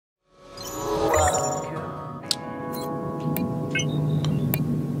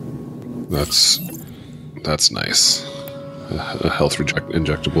That's nice. A health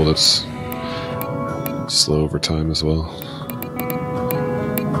injectable that's slow over time as well.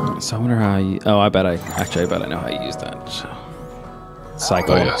 So I wonder how you... Oh, I bet I know how you use that.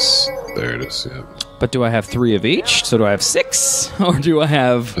 Cycle. Oh, yes. There it is, yeah. But do I have 3 of each? So do I have 6? Or do I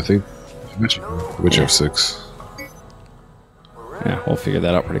have... I think... Which have 6? Yeah, we'll figure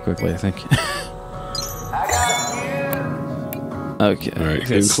that out pretty quickly, I think. Okay. All right,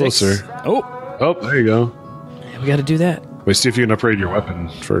 getting closer. Oh, there you go. We got to do that. Wait, see if you can upgrade your weapon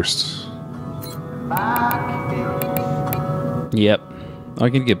first. Yep. I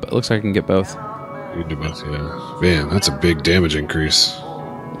can get. Looks like I can get both. You can do both, yeah. Man, that's a big damage increase.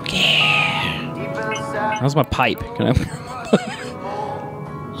 Yeah. How's my pipe? Can I?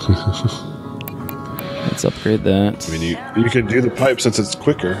 Let's upgrade that. I mean, you can do the pipe since it's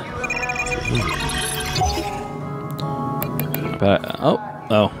quicker. But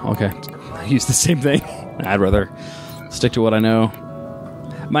okay. I use the same thing. I'd rather stick to what I know.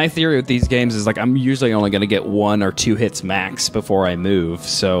 My theory with these games is like I'm usually only going to get 1 or 2 hits max before I move,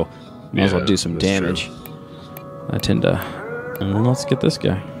 so might as well do some damage. True. I tend to. And then let's get this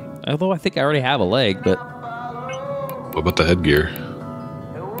guy. Although I think I already have a leg, but what about the headgear?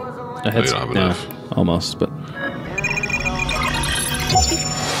 You don't have enough. Almost, but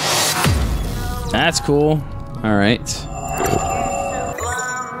that's cool. All right.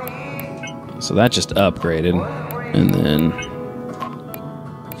 So that just upgraded, and then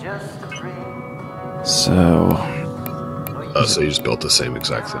so you just built the same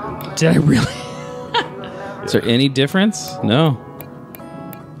exact thing. Did I really? Is there any difference? No.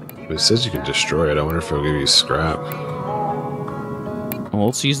 It says you can destroy it. I wonder if it'll give you scrap. Well,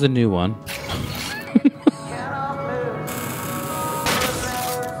 let's use the new one.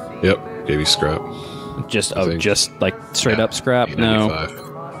 Yep, gave you scrap. Just like straight up scrap. No.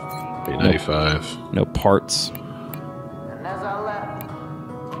 P95. No parts.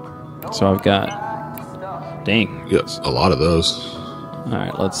 So I've got. Dang. Yes, a lot of those. All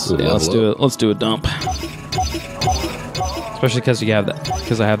right, let's do a dump. Especially because you have that.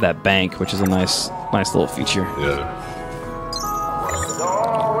 Because I have that bank, which is a nice little feature. Yeah.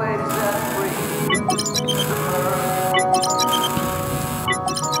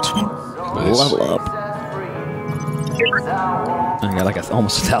 Nice. Level up. I got like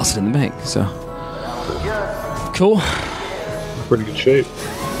almost 1,000 in the bank, so cool. Pretty good shape.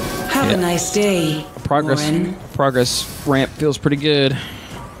 Have a nice day. Progress ramp feels pretty good.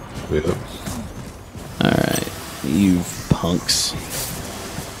 Yeah. All right, you punks.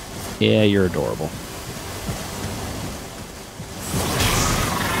 Yeah, you're adorable.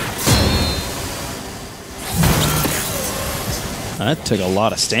 That took a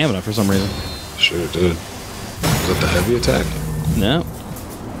lot of stamina for some reason. Sure it did. Was that the heavy attack? No.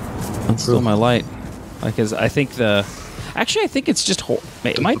 That's still my light. Because I think actually I think it's just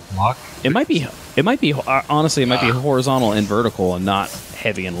it might be honestly it might be horizontal and vertical and not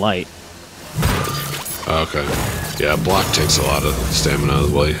heavy and light. Okay. Yeah, block takes a lot of stamina out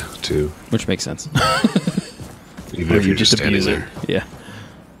of the way too. Which makes sense. Even if you're just standing there. Yeah.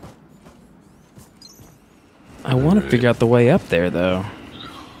 I want to figure out the way up there though.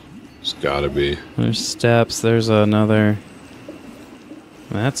 It's gotta be. There's steps, there's another.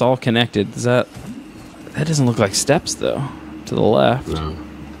 That's all connected. That doesn't look like steps though. To the left. No.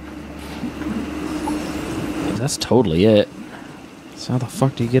 That's totally it. So how the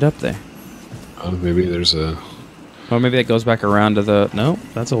fuck do you get up there? Maybe there's a... Or maybe that goes back around to the... Nope,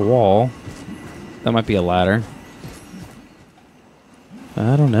 that's a wall. That might be a ladder.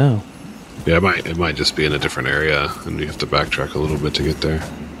 I don't know. Yeah, it might just be in a different area, and you have to backtrack a little bit to get there.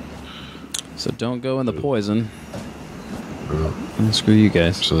 So don't go in the poison. And screw you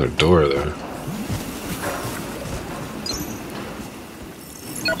guys. There's another door there.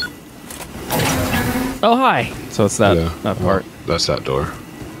 Oh, hi! So it's that part. That's that door.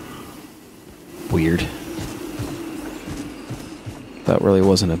 Weird. That really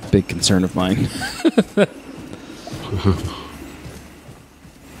wasn't a big concern of mine.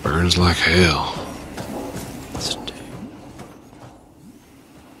 Burns like hell.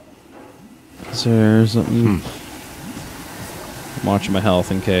 Is there something? I'm watching my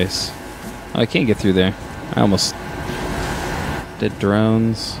health in case. Oh, I can't get through there. I almost did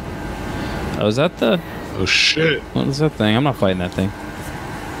drones. Oh, is that the... Oh, shit. What is that thing? I'm not fighting that thing.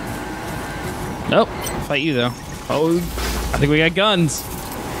 Nope. I'll fight you, though. Oh, I think we got guns.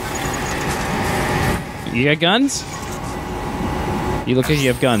 You got guns? You look like you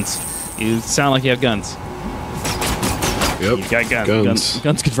have guns. You sound like you have guns. Yep. You got guns.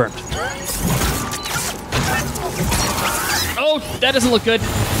 Guns confirmed. Oh, that doesn't look good.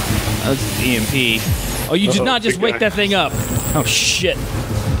 That's EMP. Oh, you did not just big wake guy. that thing up. Oh, shit.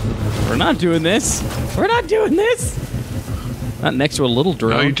 We're not doing this. We're not doing this. Not next to a little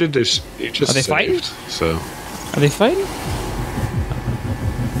drone. No, you did this. You just Are they saved, fighting? So Are they fighting?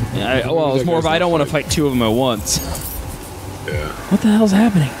 Yeah, well, it's more of I don't want to fight two of them at once. yeah. What the hell's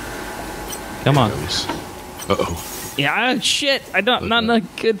happening? Come on. Uh oh. Yeah, shit. I don't. Not in a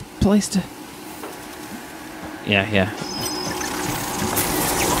good place to. Yeah.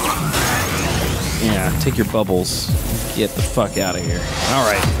 Yeah, take your bubbles. Get the fuck out of here.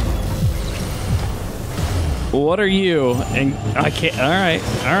 All right. What are you? And I can't. All right.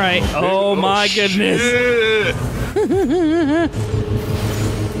 Oh my goodness.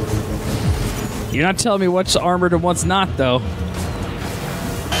 You're not telling me what's armored and what's not, though.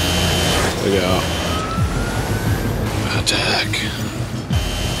 Look out. Attack.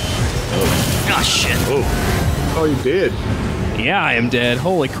 Oh shit. Oh, you did. Yeah, I am dead.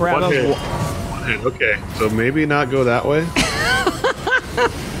 Holy crap. One that was hit. Okay, so maybe not go that way.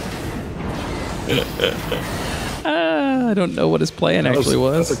 I don't know what his plan actually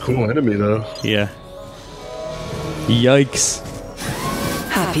was. That's a cool enemy, though. Yeah. Yikes.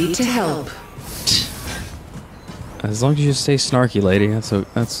 Happy to help. As long as you stay snarky, lady,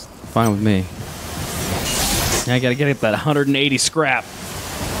 that's fine with me. I gotta get that 180 scrap.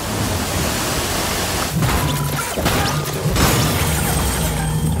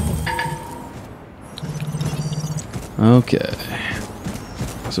 Okay.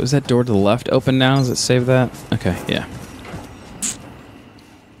 So is that door to the left open now? Does it save that? Okay, yeah.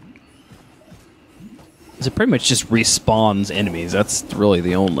 So it pretty much just respawns enemies. That's really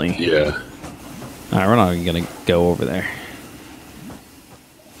the only. Yeah. Alright, we're not even gonna go over there.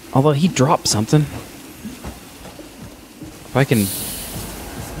 Although he dropped something. If I can... I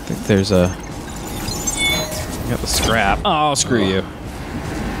think there's a... Got the scrap. Oh, screw you.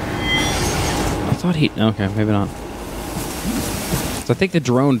 I thought he... Okay, maybe not. So I think the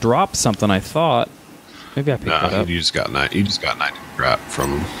drone dropped something, I thought. Maybe I picked that up. You just got 90 scrap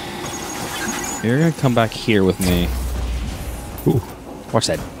from him. You're gonna come back here with me. Ooh. Watch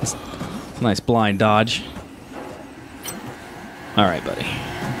that. That's a nice blind dodge. Alright, buddy.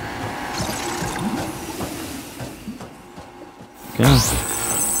 Go.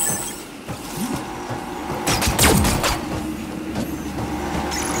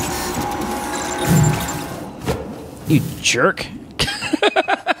 You jerk.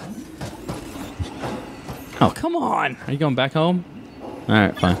 Oh, come on. Are you going back home?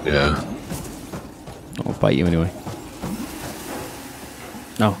 Alright, fine. Yeah. I'll bite you anyway.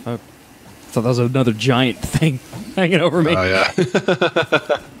 No, I thought that was another giant thing hanging over me. Oh, yeah.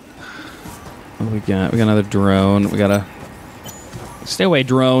 What we got? We got another drone. We got a... Stay away,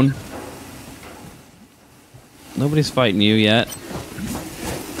 drone. Nobody's fighting you yet.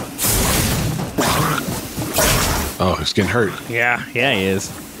 Oh, he's getting hurt. Yeah, he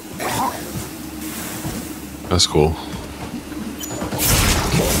is. That's cool.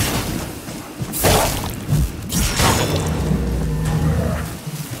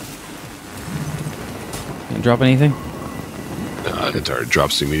 Didn't drop anything? It already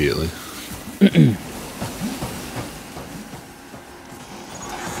drops immediately.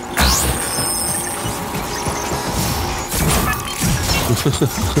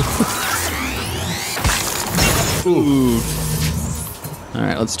 Ooh. All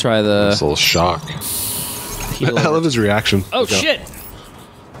right, let's try the It's a little shock. heal I over. love his reaction. Oh Look out. shit!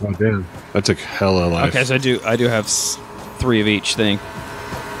 Oh damn! That took hella life. Okay, so I do have 3 of each thing.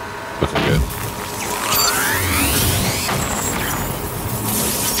 Okay, good.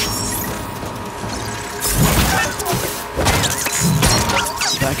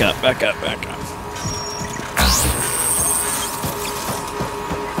 Back up.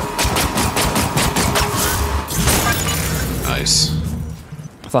 Nice.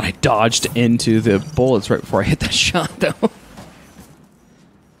 I thought I dodged into the bullets right before I hit that shot, though.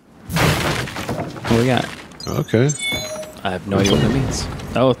 What do we got? Okay. I have no idea what that means.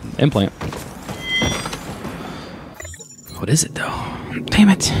 Oh, implant. What is it, though? Damn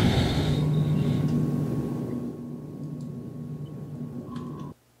it.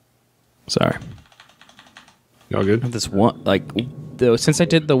 Sorry. Y'all good? This one, like, though, since I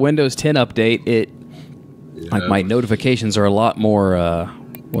did the Windows 10 update, like, my notifications are a lot more,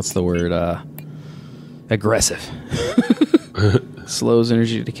 what's the word, aggressive. Slows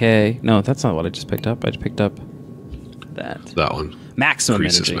energy decay. No, that's not what I just picked up. I just picked up that. That one. Maximum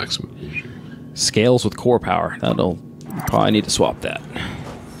Increases energy. maximum energy. Scales with core power. That'll probably need to swap that.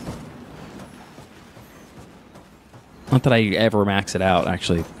 Not that I ever max it out.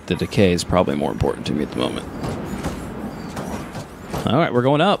 Actually, the decay is probably more important to me at the moment. All right, we're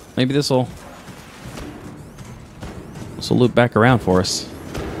going up. Maybe this will loop back around for us.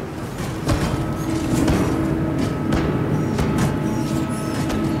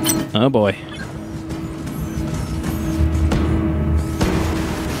 Oh boy.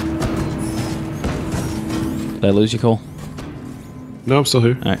 Did I lose you, Cole? No, I'm still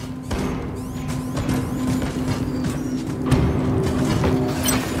here. All right.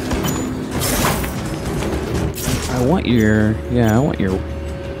 I want your... Yeah, I want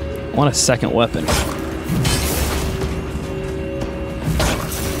a second weapon. That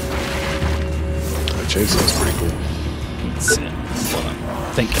chainsaw's pretty cool. Let's see. Hold on.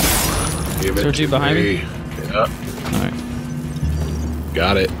 Thank you. Give Is there a dude behind me? Yep. Alright.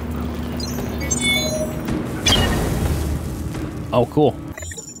 Got it. Oh, cool.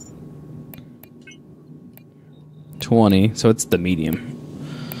 20, so it's the medium.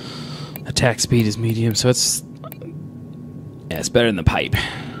 Attack speed is medium, so it's... Yeah, it's better than the pipe.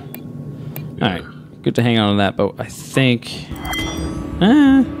 Alright, good to hang on to that, but I think...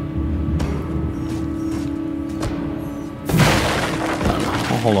 I'll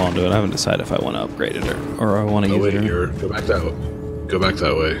hold on to it. I haven't decided if I want to upgrade it or I want to use it. Go back that way. Go back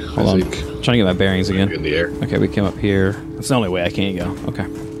that way. Hold on. I'm trying to get my bearings again. In the air. Okay, we came up here. That's the only way I can go. Okay.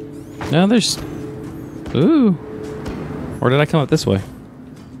 No, there's... Ooh. Or did I come up this way?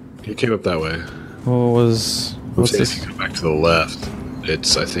 You came up that way. What's this? If you go back to the left, I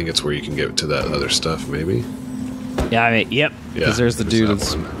think it's where you can get to that other stuff, maybe. Yeah, I mean, yep. Because there's the dude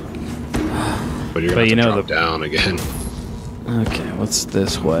that's... But you're going to drop down again. Okay, what's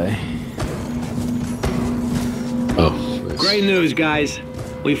this way? Oh, nice. Great news, guys.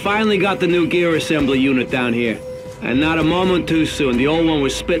 We finally got the new gear assembly unit down here. And not a moment too soon. The old one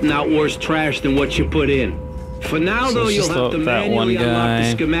was spitting out worse trash than what you put in. For now, So though, it's you'll just have to that manually one unlock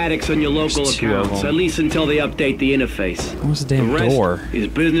guy. the schematics on your local There's two of accounts, them. at least until they update the interface. What's the damn The rest door? is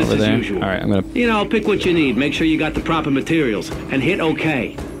business over as there? usual. All right, I'm gonna... You know, pick what you need. Make sure you got the proper materials. And hit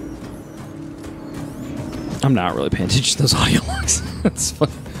OK. I'm not really paying attention to those audio logs. That's fun.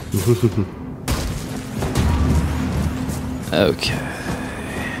 Okay.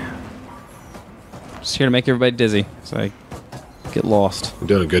 Just here to make everybody dizzy, so I get lost. You're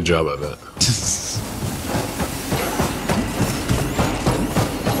doing a good job of it.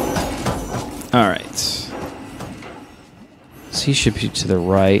 All right. So he should be to the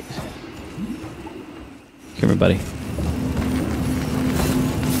right. Come here, buddy.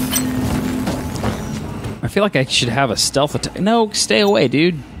 I feel like I should have a stealth attack. No, stay away,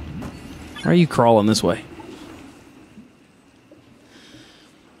 dude. Why are you crawling this way?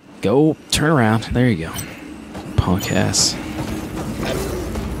 Go, turn around. There you go. Punk ass.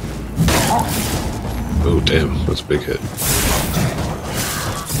 Oh, damn. That's a big hit.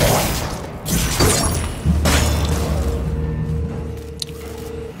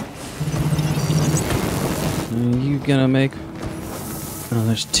 Are you gonna make... Oh,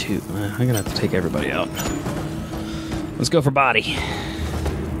 there's two. I'm gonna have to take everybody out. Let's go for body.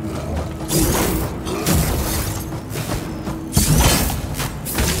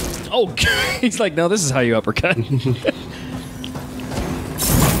 Oh, he's like, no, this is how you uppercut.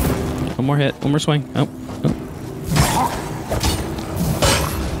 One more hit, one more swing. Oh, oh.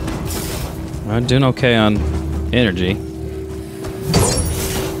 I'm doing okay on energy.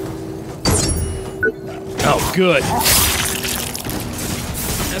 Oh, good.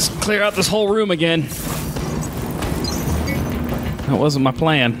 Let's clear out this whole room again. That wasn't my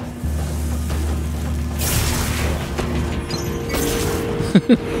plan.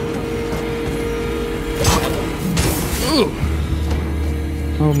 Ooh.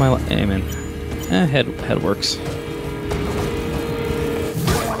 Oh, my aiming. Head works.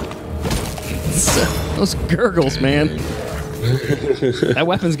 Those gurgles, man. That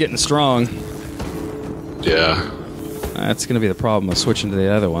weapon's getting strong. Yeah. That's going to be the problem with switching to the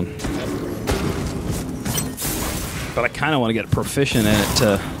other one. But I kind of want to get proficient in it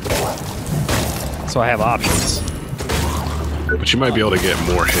so I have options. But you might be able to get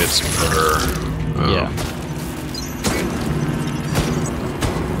more hits per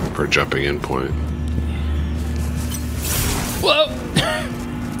jumping in point. Whoa!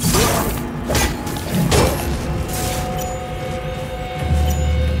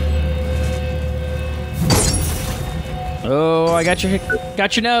 Oh, I got your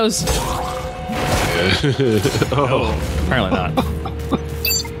nose. Oh, apparently not.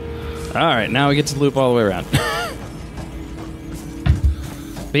 All right, now we get to loop all the way around.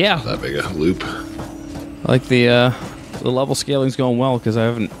 But yeah, That big a loop. I like the level scaling's going well because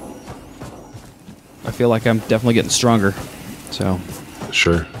I feel like I'm definitely getting stronger. So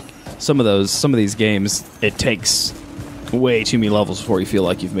Sure. some of these games, it takes way too many levels before you feel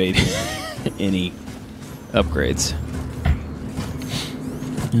like you've made any upgrades.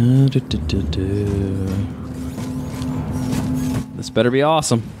 This better be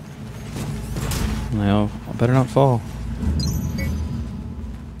awesome. No, I better not fall.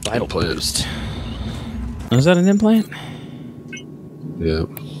 Vital boost. Oh, is that an implant? Yeah.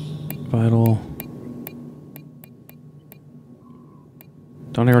 Vital.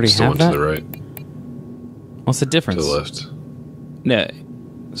 Don't I already Still have one that? to the right. What's the difference? To the left. No.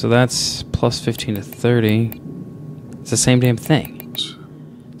 So that's plus 15 to 30. It's the same damn thing.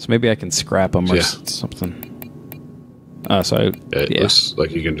 So maybe I can scrap them or something. Oh, so It looks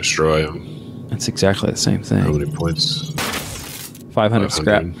like you can destroy them. That's exactly the same thing. How many points? 500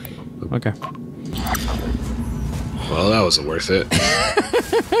 scrap. Okay. Well, that wasn't worth it.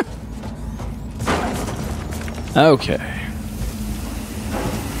 Okay.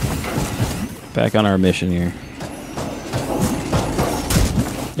 Back on our mission here.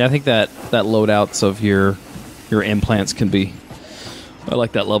 Yeah, I think that loadouts of your implants can be... I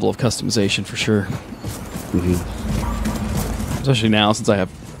like that level of customization for sure. Mm-hmm. Especially now since I have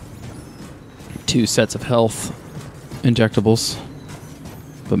 2 sets of health injectables.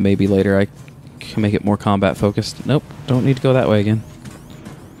 But maybe later I can make it more combat focused. Nope, don't need to go that way again.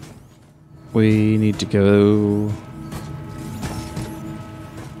 We need to go...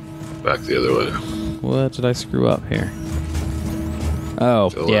 Back the other way. What did I screw up here? Oh,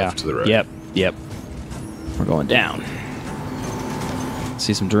 To the yeah. left, to the right. Yep. We're going down.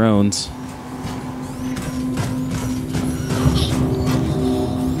 See some drones.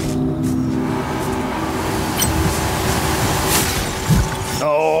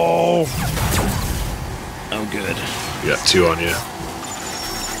 Oh! Oh, good. You got 2 on you.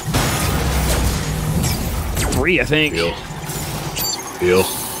 3, I think. Heal.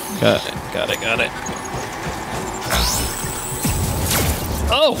 Got it.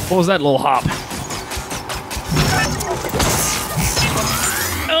 Oh! What was that little hop?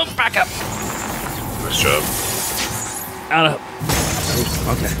 Oh, back up. Nice job. Out of...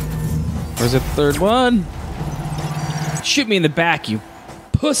 Okay. Where's the third one? Shoot me in the back, you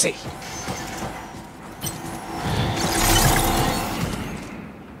pussy.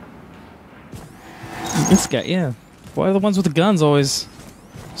 This guy, yeah. Why are the ones with the guns always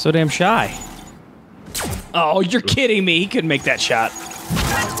so damn shy? Oh, you're kidding me. He couldn't make that shot.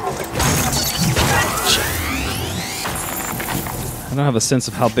 I don't have a sense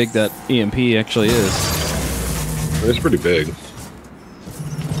of how big that EMP actually is. It's pretty big.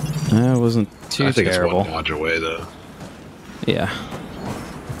 It wasn't too I think terrible. it's 1 dodge away, though. Yeah.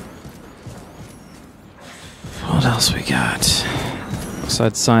 What else we got?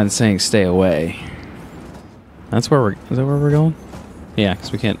 Besides signs saying stay away. That's where we're... Is that where we're going? Yeah,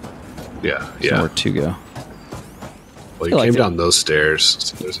 because we can't... Yeah. Somewhere to go. Well, you came down those stairs.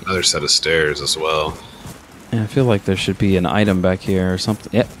 So there's another set of stairs as well. Yeah, I feel like there should be an item back here or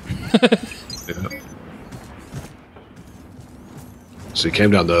something. Yep. Yeah. So you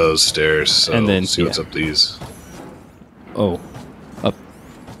came down those stairs, so And then, see what's up these. Oh. Up.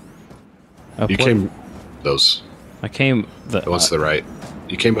 You what? came... Those. I came... The ones to the right.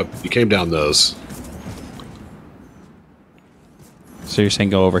 You came up... You came down those. So you're saying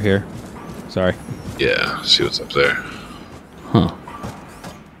go over here? Sorry. Yeah, see what's up there. Huh.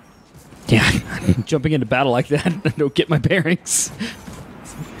 Yeah, jumping into battle like that, I don't get my bearings.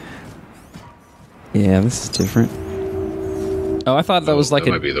 Yeah, this is different. Oh, I thought that was like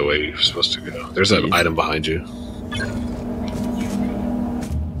that might be the way you're supposed to go. There's an item behind you.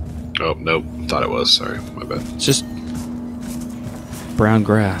 Oh, nope. Thought it was. Sorry. My bad. It's just brown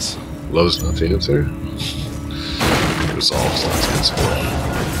grass. Lowe's not the answer. Resolves.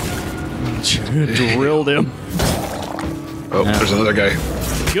 Drilled him. Oh, there's another guy.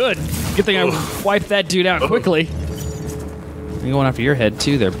 Good. Good thing I wiped that dude out quickly. I'm going after your head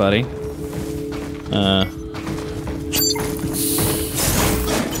too there, buddy.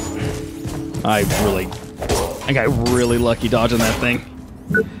 I got really lucky dodging that thing.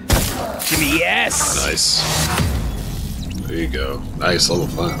 Jimmy, yes! Nice. There you go. Nice, level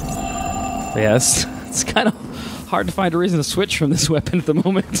 5. Yes. It's kind of hard to find a reason to switch from this weapon at the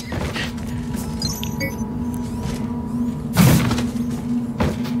moment.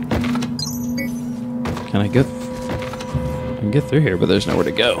 Can I get... I can get through here, but there's nowhere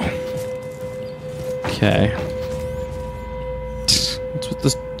to go. Okay. What's with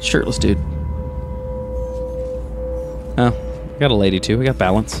this shirtless dude? Oh, we got a lady too. We got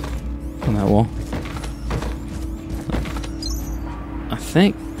balance on that wall. I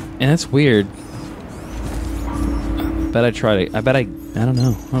think... Yeah, that's weird. I bet I don't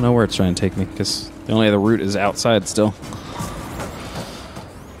know. I don't know where it's trying to take me, because the only other route is outside still.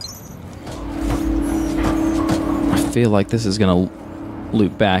 feel like this is gonna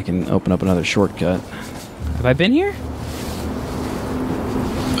loop back and open up another shortcut. Have I been here?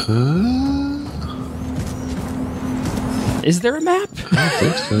 Is there a map? I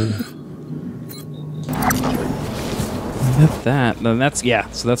think so. Get that. Then that's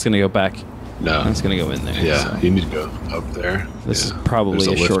so that's gonna go back. No. That's gonna go in there. Yeah, so. you need to go up there. This is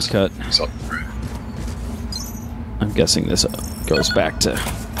probably a shortcut. I'm guessing this goes back to...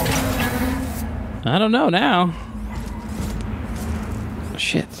 I don't know now.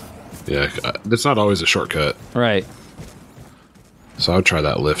 Shit. Yeah, it's not always a shortcut. Right. So I would try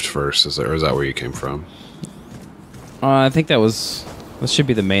that lift first. Or is that where you came from? I think this should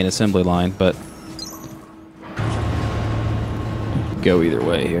be the main assembly line, but... Go either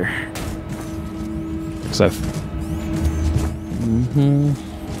way here. Because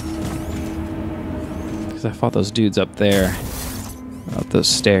Because I fought those dudes up there. Up those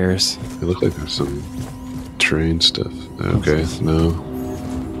stairs. It looked like there's some train stuff. Okay, no.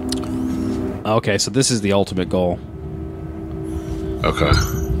 Okay, so this is the ultimate goal. Okay. I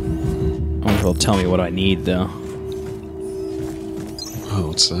wonder if it'll tell me what I need, though. Oh,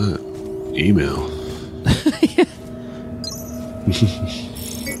 what's that? Email.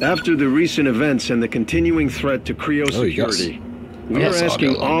 After the recent events and the continuing threat to Creo security, we are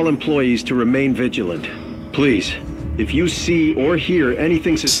asking all employees to remain vigilant. Please, if you see or hear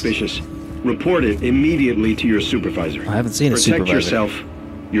anything suspicious, report it immediately to your supervisor. I haven't seen a supervisor. Protect yourself,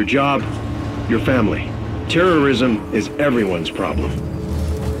 your job, your family. Terrorism is everyone's problem.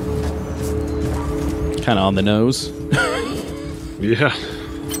 Kind of on the nose. Yeah.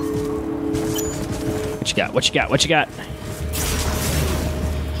 What you got? What you got? What you got?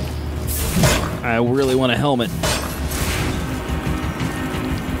 I really want a helmet.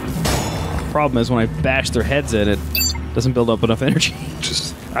 Problem is, when I bash their heads in, it doesn't build up enough energy.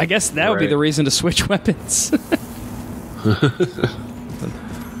 Just. I guess that would be the reason to switch weapons.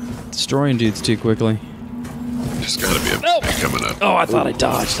 Destroying dudes too quickly. There's gotta be a thing coming up. Oh, I thought I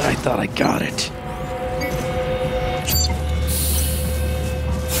dodged. I thought I got it.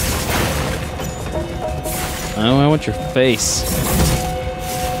 Oh, I want your face.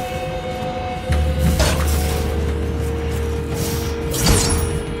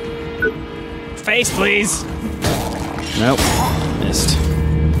 Face, please. Nope. Missed.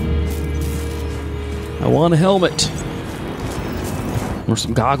 I want a helmet. Or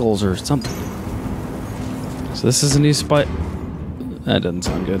some goggles or something. So this is a new spot. That doesn't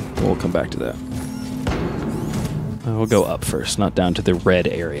sound good. We'll come back to that. We'll go up first, not down to the red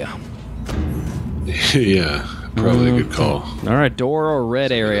area. Yeah, probably a good call. All right, door or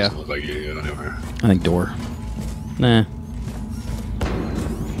red area? Doesn't look like you go anywhere. I think door. Nah.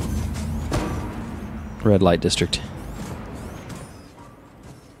 Red light district.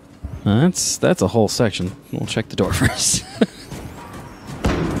 That's a whole section. We'll check the door first.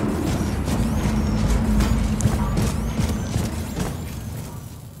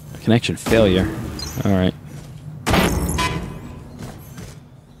 Connection failure. All right.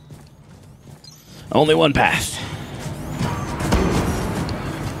 Only one path.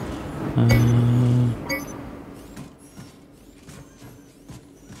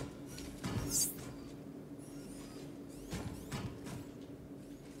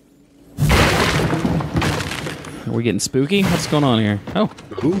 Are we getting spooky? What's going on here? Oh,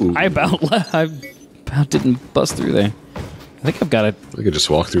 Ooh. I about didn't bust through there. I think I've got a. I could just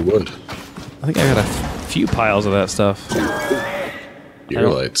walk through wood. I think I got a few piles of that stuff. Gear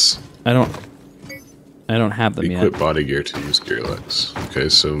lights. I don't have them yet. Equip body gear to use gear lights. Okay,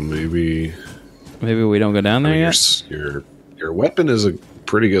 so maybe we don't go down there yet. Your weapon is a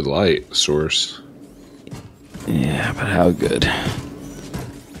pretty good light source. Yeah, but how good?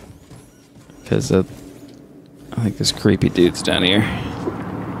 Because I think this creepy dude's down here.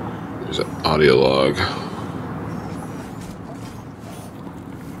 There's an audio log.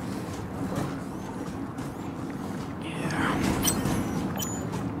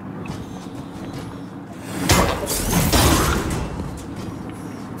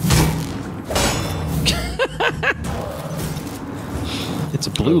 It's a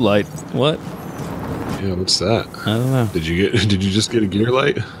blue light. What? Yeah, what's that? I don't know. Did you just get a gear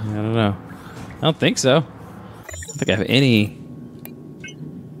light? I don't know. I don't think so. I don't think I have any.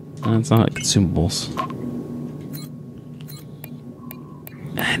 It's not like consumables.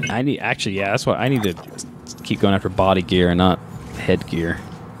 And I need that's what I need to keep going after body gear and not head gear.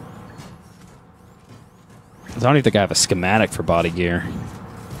 'Cause I don't even think I have a schematic for body gear.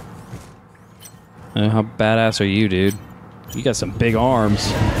 How badass are you, dude? You got some big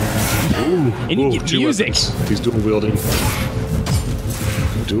arms. Ooh, And you get music. Weapons. He's dual wielding.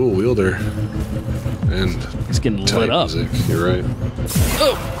 Dual wielder. And It's getting Tight lit up. music. You're right.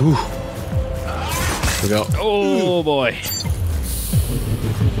 Oh, Look out. oh boy.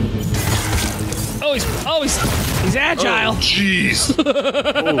 Oh, he's agile. Oh, jeez.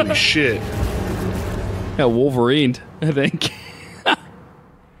 Holy shit. Yeah, Wolverined, I think.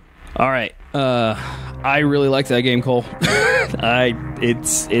 All right. I really like that game, Cole.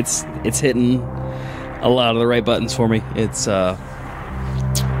 It's hitting a lot of the right buttons for me. It's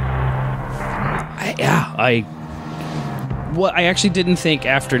I actually didn't think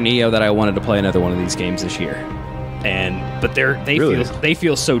after Neo that I wanted to play another one of these games this year. But they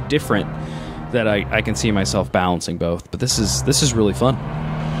feel so different that I can see myself balancing both. But this is really fun.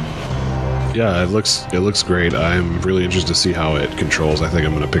 Yeah, it looks great. I'm really interested to see how it controls. I think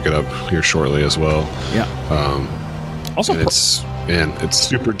I'm going to pick it up here shortly as well. Yeah. Also, it's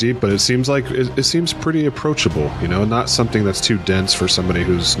super deep, but it seems like it seems pretty approachable. You know, not something that's too dense for somebody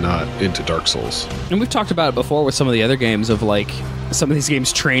who's not into Dark Souls. And we've talked about it before with some of the other games of like some of these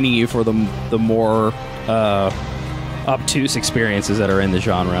games training you for the more obtuse experiences that are in the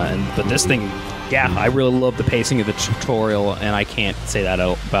genre. But this thing, yeah, I really love the pacing of the tutorial, and I can't say that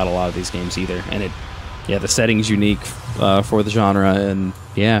about a lot of these games either. And the setting's unique for the genre, and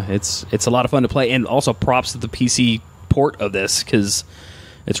yeah, it's a lot of fun to play. And also props to the PC port of this because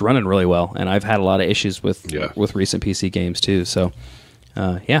it's running really well. And I've had a lot of issues with recent PC games too. So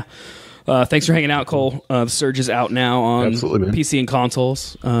thanks for hanging out, Cole. The Surge is out now on PC and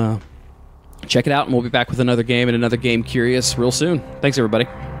consoles. Check it out, and we'll be back with another game and another Game Curious real soon. Thanks, everybody.